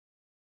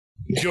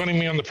Joining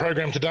me on the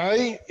program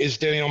today is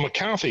Danielle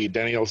McCarthy.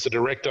 Danielle's the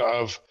director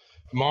of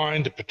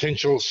Mind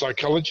Potential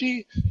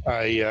Psychology,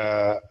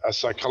 a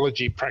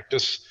psychology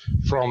practice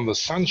from the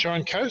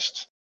Sunshine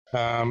Coast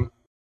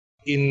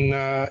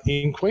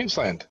in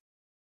Queensland.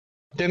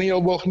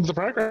 Danielle, welcome to the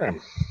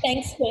program.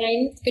 Thanks,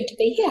 Wayne. It's good to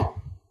be here.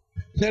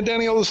 Now,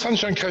 Danielle, the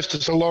Sunshine Coast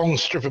is a long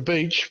strip of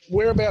beach.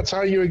 Whereabouts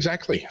are you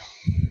exactly?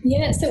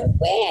 Yeah, so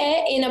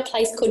we're in a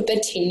place called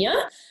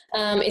Batinia.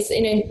 It's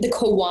in the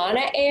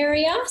Kawana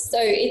area. So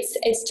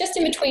it's just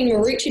in between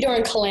Maroochydore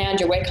and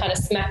Caloundra. We're kind of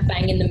smack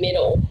bang in the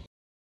middle.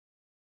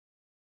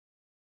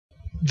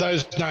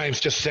 Those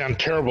names just sound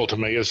terrible to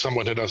me as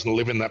someone who doesn't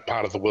live in that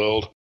part of the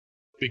world,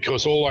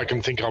 because all I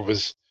can think of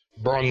is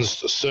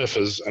bronzed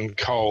surfers and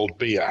cold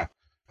beer.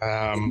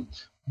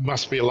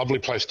 Must be a lovely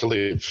place to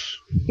live.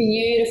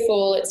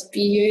 Beautiful. It's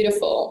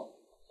beautiful.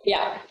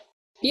 Yeah.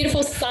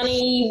 Beautiful,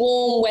 sunny,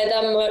 warm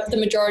weather the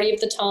majority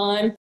of the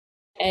time.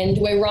 And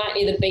we're right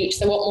near the beach,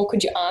 so what more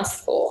could you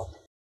ask for?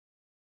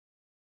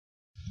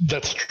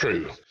 That's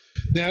true.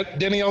 Now,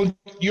 Danielle,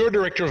 you're a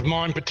director of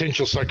Mind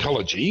Potential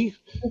Psychology.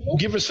 Mm-hmm.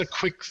 Give us a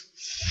quick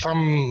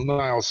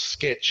thumbnail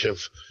sketch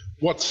of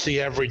what's the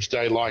average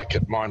day like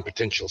at Mind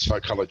Potential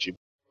Psychology.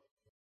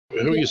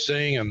 Who are you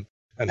seeing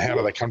and how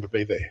do they come to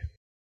be there?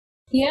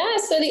 Yeah,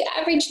 so the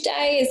average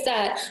day is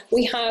that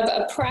we have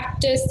a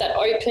practice that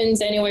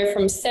opens anywhere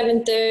from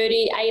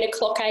 7:30, 8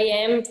 o'clock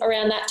a.m.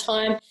 around that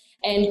time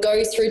and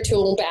goes through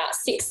till about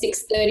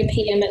 6:30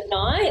 p.m. at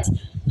night.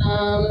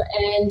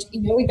 And,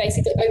 we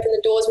basically open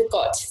the doors. We've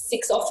got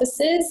 6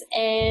 offices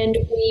and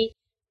we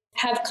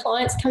have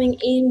clients coming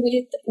in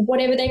with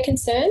whatever their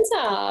concerns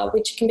are,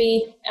 which can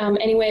be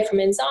anywhere from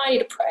anxiety,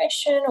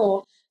 depression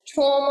or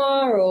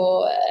trauma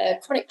or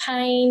chronic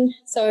pain.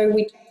 So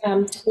we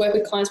work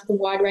with clients with a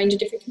wide range of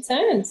different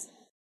concerns.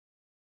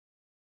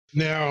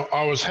 Now,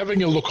 I was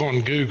having a look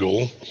on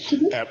Google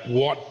at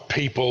what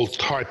people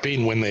type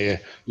in when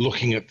they're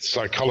looking at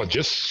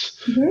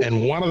psychologists,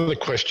 and one of the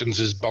questions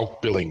is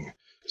bulk billing.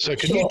 So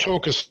can you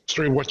talk us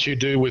through what you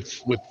do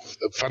with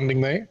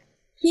funding there?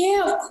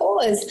 Yeah, of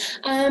course.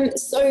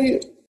 So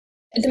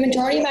the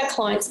majority of our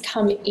clients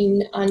come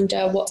in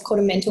under what's called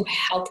a mental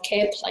health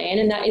care plan,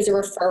 and that is a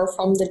referral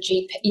from the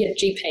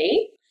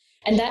GP.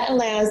 And that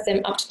allows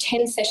them up to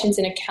 10 sessions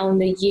in a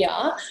calendar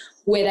year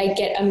where they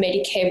get a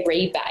Medicare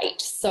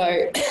rebate.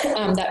 So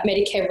that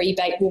Medicare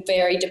rebate will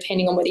vary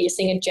depending on whether you're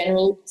seeing a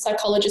general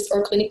psychologist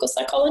or a clinical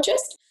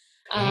psychologist.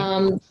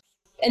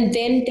 And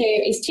then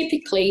there is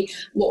typically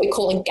what we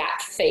call a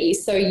gap fee.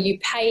 So you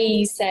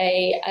pay,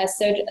 say, a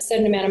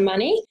certain amount of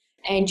money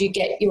and you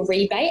get your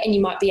rebate and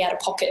you might be out of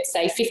pocket,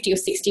 say, $50 or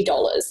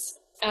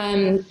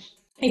 $60.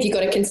 If you've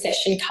got a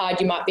concession card,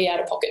 you might be out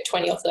of pocket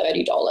 $20 or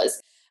 $30.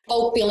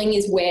 Bulk billing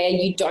is where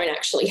you don't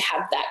actually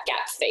have that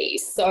gap fee.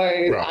 So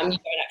you don't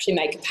actually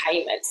make a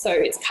payment. So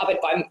it's covered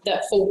by,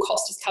 the full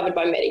cost is covered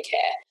by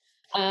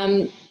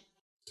Medicare.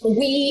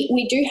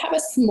 We do have a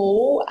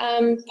small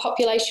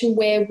population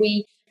where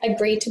we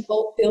agree to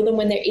bulk bill them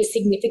when there is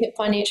significant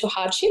financial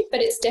hardship,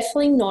 but it's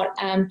definitely not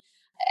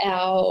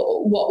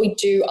what we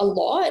do a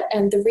lot.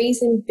 And the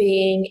reason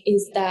being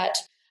is that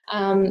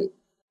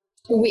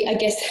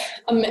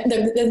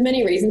there's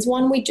many reasons.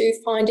 One, we do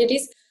find it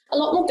is a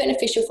lot more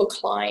beneficial for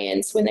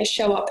clients when they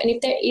show up. And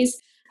if there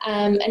is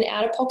an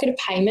out-of-pocket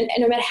payment,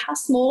 and no matter how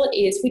small it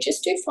is, we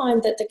just do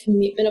find that the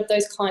commitment of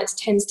those clients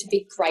tends to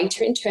be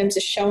greater in terms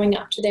of showing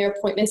up to their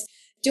appointments,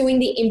 doing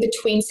the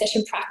in-between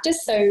session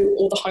practice,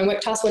 or the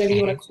homework tasks, whatever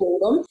you want to call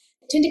them,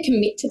 tend to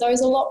commit to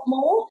those a lot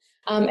more,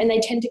 and they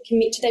tend to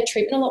commit to their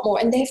treatment a lot more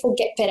and therefore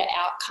get better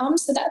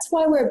outcomes. So that's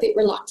why we're a bit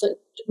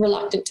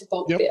reluctant to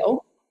bulk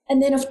bill.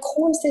 And then, of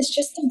course, there's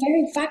just the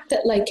very fact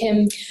that,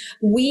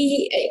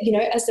 we,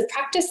 as a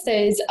practice,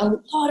 there's a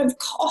lot of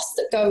costs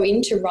that go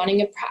into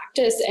running a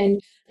practice, and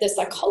the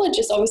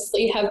psychologists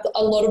obviously have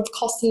a lot of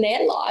costs in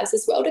their lives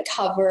as well to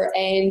cover,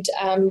 and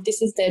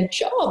this is their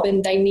job,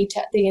 and they need to,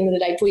 at the end of the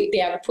day, be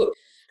able to put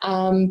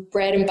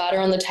bread and butter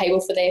on the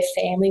table for their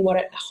family,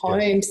 at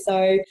home.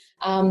 So,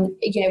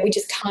 we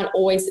just can't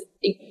always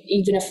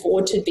even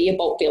afford to be a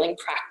bulk billing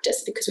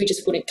practice because we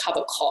just wouldn't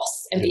cover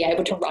costs and be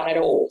able to run it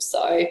all.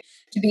 So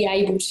to be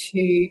able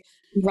to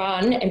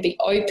run and be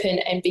open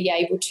and be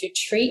able to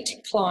treat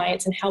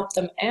clients and help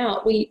them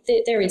out,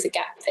 there is a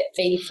gap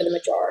fee for the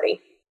majority.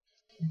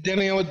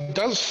 Danielle, it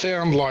does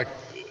sound like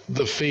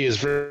the fee is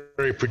very,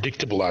 very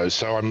predictable, though.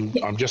 So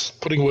I'm just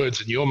putting words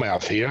in your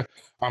mouth here.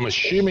 I'm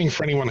assuming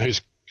for anyone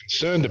who's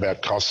concerned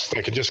about costs,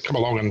 they can just come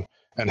along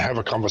and have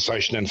a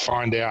conversation and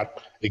find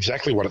out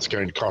exactly what it's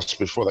going to cost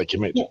before they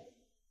commit. Yeah.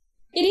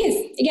 It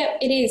is. Yep,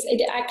 it is.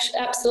 It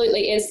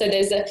absolutely is. So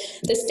there's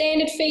the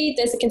standard fee,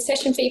 there's a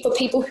concession fee for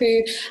people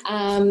who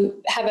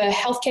have a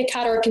healthcare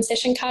card or a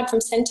concession card from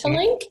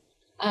Centrelink.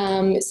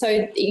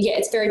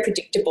 It's very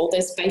predictable.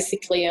 There's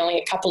basically only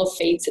a couple of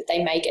fees that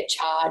they may get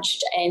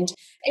charged, and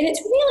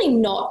it's really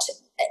not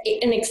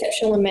an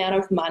exceptional amount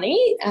of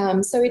money.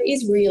 So it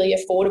is really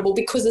affordable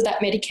because of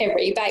that Medicare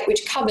rebate,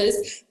 which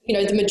covers,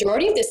 the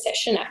majority of the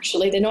session.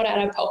 Actually, they're not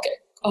out of pocket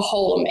a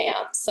whole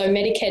amount. So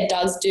Medicare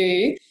does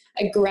do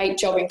a great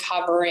job in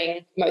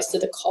covering most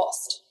of the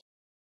cost.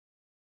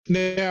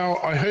 Now,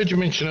 I heard you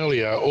mention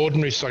earlier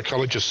ordinary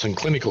psychologists and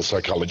clinical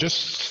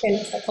psychologists.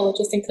 Clinical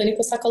psychologists and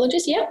clinical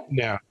psychologists, yep.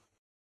 Now,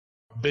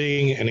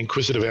 being an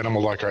inquisitive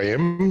animal like I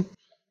am,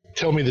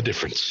 tell me the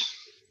difference.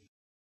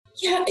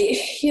 Yeah,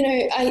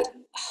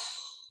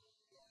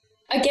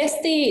 I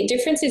guess the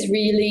difference is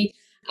really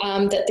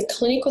that the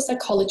clinical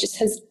psychologist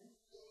has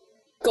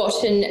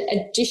gotten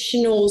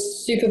additional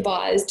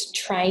supervised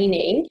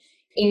training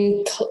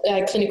in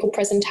clinical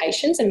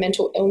presentations and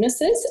mental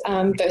illnesses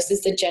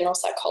versus the general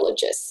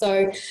psychologist.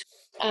 So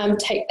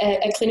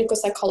a clinical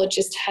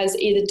psychologist has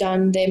either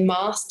done their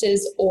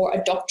master's or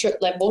a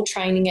doctorate level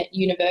training at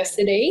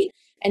university,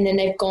 and then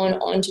they've gone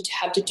on to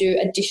have to do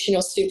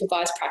additional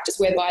supervised practice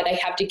whereby they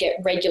have to get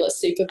regular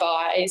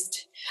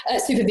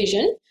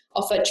supervision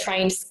of a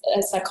trained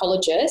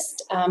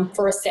psychologist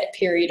for a set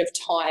period of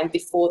time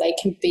before they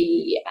can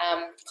be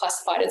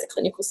classified as a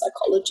clinical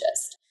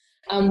psychologist,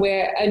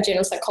 where a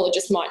general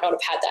psychologist might not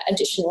have had that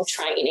additional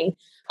training.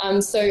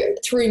 So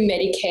through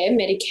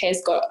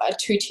Medicare's got a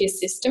two-tier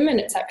system, and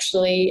it's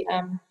actually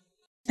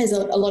there's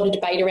a lot of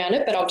debate around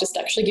it, but I'll just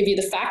actually give you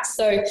the facts.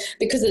 So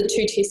because of the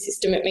two-tier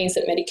system, it means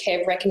that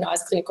Medicare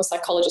recognise clinical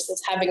psychologists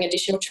as having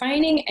additional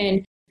training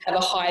and have a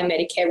higher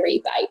Medicare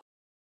rebate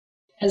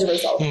as a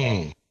result.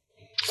 And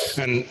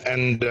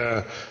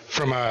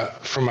from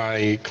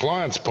a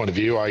client's point of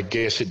view, I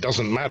guess it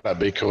doesn't matter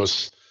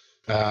because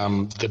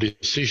the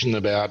decision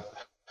about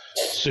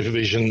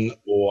supervision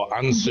or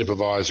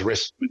unsupervised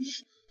rests with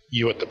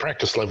you at the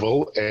practice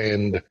level,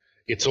 and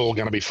it's all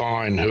going to be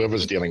fine,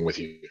 whoever's dealing with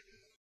you.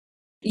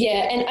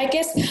 Yeah, and I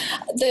guess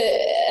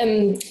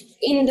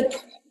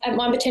at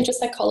My Potential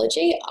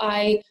Psychology,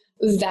 I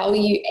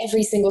value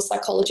every single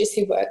psychologist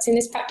who works in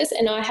this practice,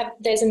 and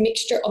there's a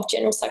mixture of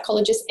general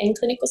psychologists and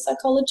clinical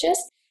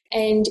psychologists,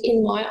 and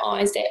in my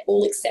eyes they're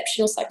all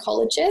exceptional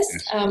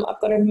psychologists.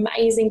 I've got an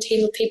amazing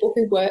team of people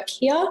who work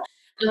here,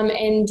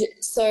 and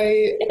so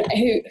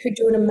who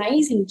do an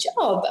amazing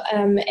job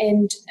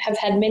and have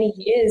had many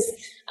years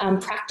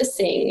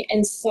practicing.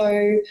 And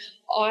so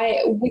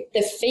with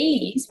the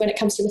fees, when it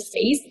comes to the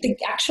fees, the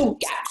actual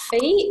gap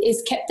fee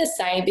is kept the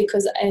same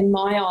because in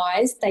my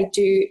eyes they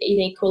do an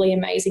equally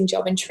amazing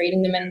job in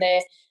treating them, and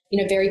they're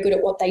very good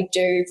at what they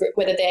do,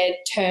 whether they're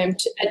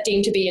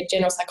deemed to be a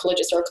general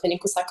psychologist or a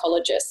clinical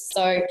psychologist.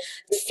 So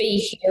the fee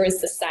here is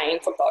the same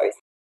for both.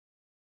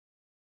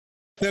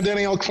 Now,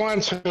 Danielle,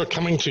 clients who are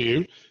coming to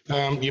you,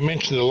 you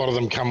mentioned a lot of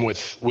them come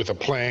with a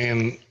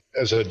plan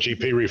as a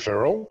GP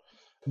referral,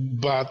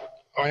 but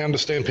I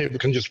understand people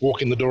can just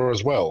walk in the door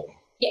as well.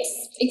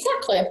 Yes,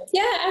 exactly.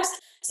 Yeah,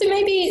 so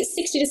maybe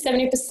 60 to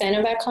 70%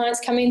 of our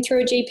clients come in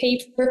through a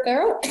GP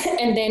referral,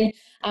 and then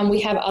we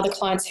have other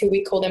clients who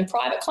we call them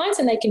private clients,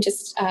 and they can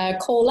just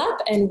call up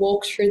and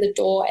walk through the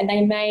door, and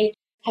they may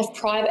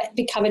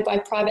be covered by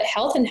private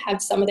health and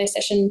have some of their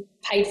session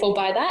paid for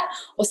by that,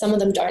 or some of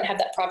them don't have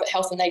that private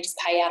health and they just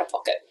pay out of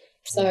pocket.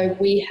 So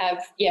we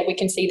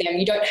can see them.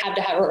 You don't have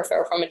to have a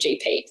referral from a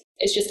GP.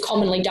 It's just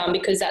commonly done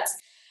because that's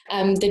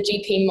the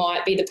GP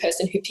might be the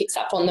person who picks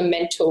up on the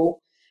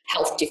mental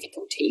health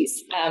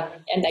difficulties,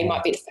 and they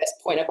might be the first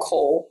point of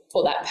call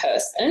for that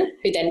person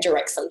who then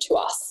directs them to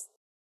us.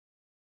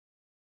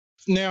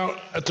 Now,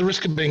 at the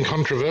risk of being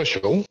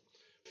controversial,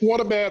 what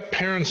about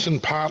parents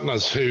and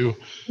partners who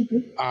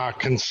are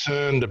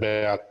concerned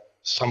about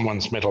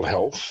someone's mental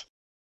health?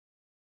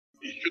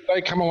 Should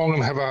they come along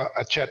and have a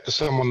chat to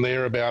someone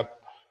there about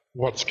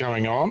what's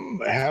going on?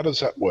 How does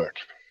that work?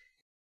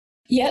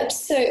 Yep.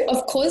 So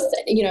of course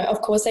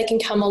they can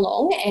come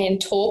along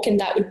and talk, and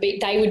they would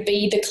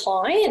be the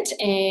client,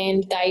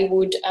 and they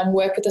would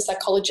work with the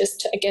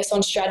psychologist, I guess,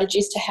 on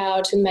strategies to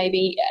how to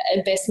maybe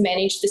best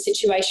manage the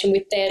situation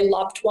with their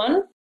loved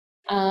one.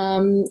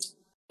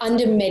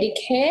 Under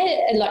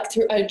Medicare, like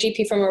through a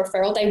GP from a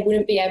referral, they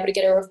wouldn't be able to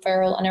get a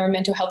referral under a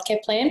mental health care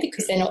plan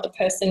because they're not the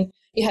person.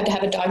 You have to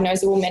have a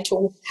diagnosable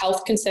mental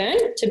health concern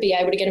to be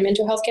able to get a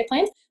mental health care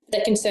plan.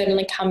 They can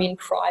certainly come in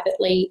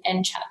privately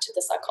and chat to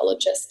the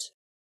psychologist.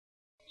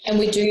 And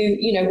we do,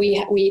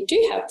 we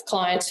do have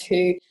clients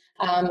who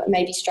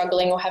may be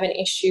struggling or have an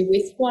issue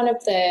with one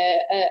of the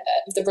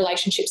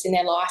relationships in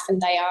their life, and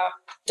they are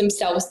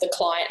themselves the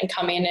client and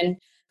come in, and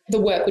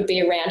the work would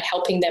be around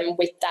helping them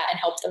with that and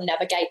help them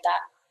navigate that.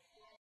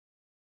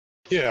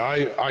 Yeah,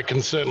 I can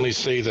certainly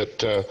see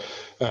that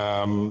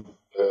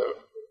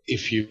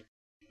if you've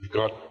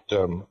got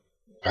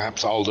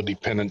perhaps older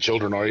dependent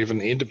children or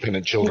even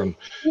independent children,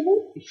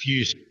 if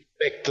you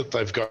suspect that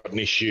they've got an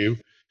issue,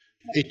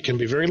 it can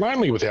be very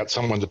lonely without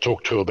someone to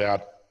talk to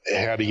about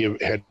how do you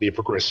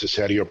progress this,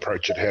 how do you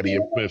approach it, how do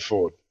you move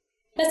forward.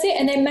 That's it.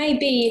 And there may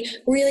be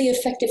really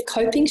effective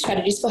coping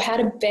strategies for how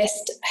to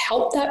best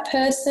help that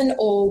person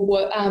or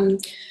work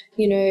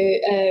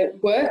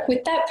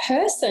with that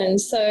person.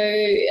 So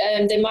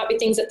there might be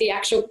things that the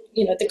actual,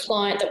 the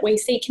client that we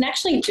see can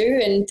actually do,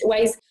 and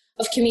ways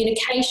of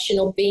communication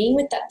or being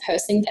with that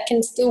person that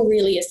can still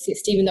really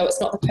assist, even though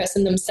it's not the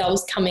person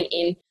themselves coming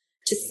in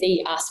to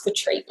see us for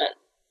treatment.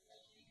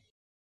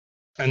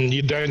 And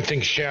you don't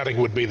think shouting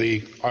would be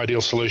the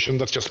ideal solution?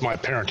 That's just my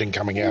parenting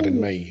coming out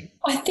in me.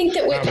 I think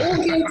that we're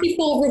all guilty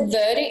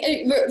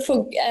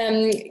for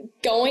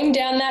going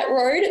down that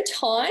road at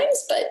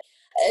times, but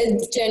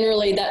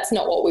generally that's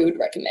not what we would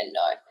recommend,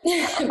 no.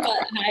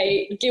 But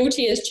hey,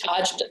 guilty as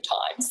charged at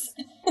times.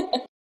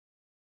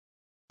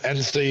 And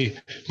see,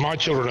 my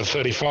children are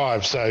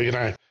 35, so, you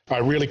know, I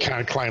really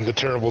can't claim the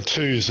terrible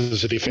twos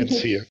as a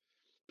defence here.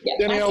 Yeah,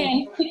 Danielle,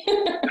 okay.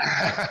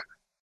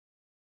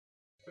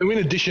 in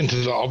addition to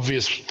the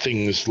obvious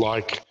things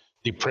like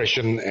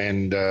depression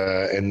and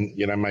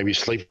you know, maybe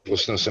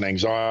sleeplessness and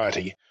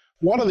anxiety,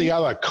 what are the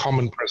other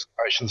common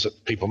presentations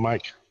that people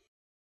make?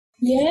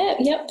 Yeah,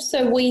 yep.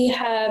 So we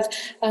have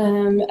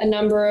a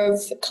number of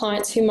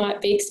clients who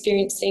might be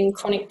experiencing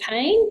chronic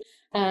pain.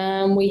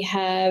 We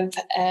have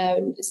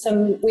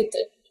some with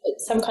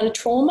some kind of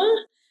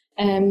trauma.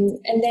 And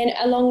then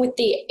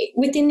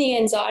within the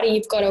anxiety,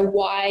 you've got a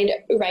wide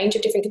range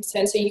of different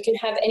concerns. So you can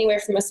have anywhere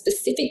from a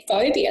specific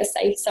phobia,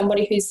 say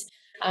somebody who's,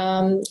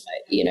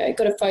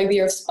 got a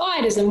phobia of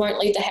spiders and won't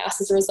leave the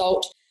house as a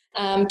result,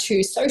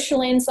 to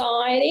social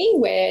anxiety,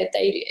 where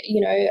they,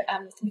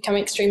 become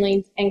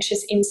extremely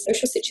anxious in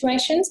social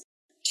situations,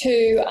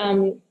 to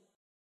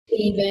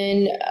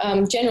even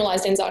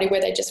generalized anxiety,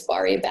 where they just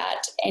worry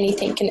about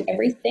anything and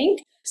everything.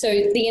 So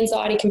the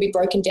anxiety can be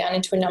broken down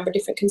into a number of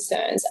different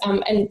concerns,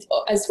 and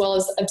as well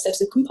as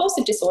obsessive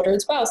compulsive disorder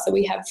as well. So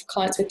we have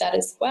clients with that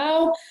as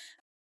well.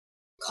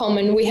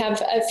 We have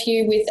a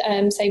few with,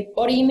 say,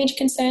 body image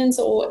concerns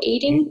or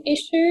eating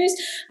issues.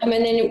 And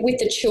then with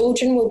the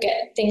children, we'll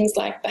get things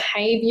like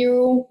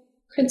behavioural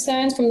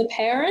concerns from the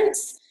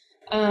parents.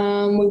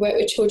 We work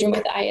with children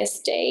with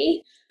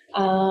ASD.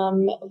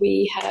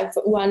 We have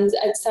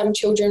some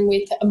children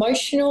with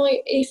emotional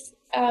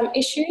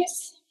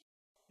issues.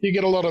 You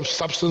get a lot of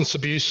substance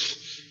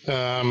abuse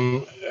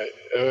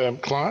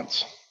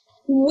clients?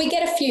 We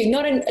get a few,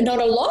 not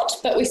a lot,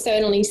 but we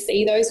certainly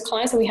see those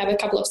clients, and we have a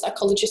couple of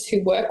psychologists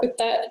who work with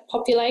that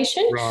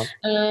population, right.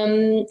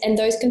 And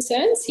those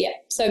concerns, yeah.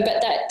 So,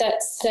 but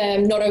that's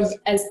not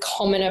as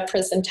common a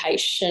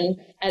presentation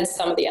as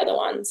some of the other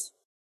ones.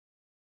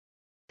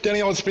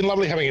 Danielle, it's been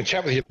lovely having a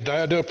chat with you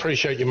today. I do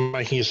appreciate you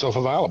making yourself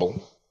available.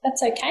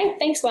 That's okay.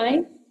 Thanks,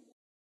 Wayne.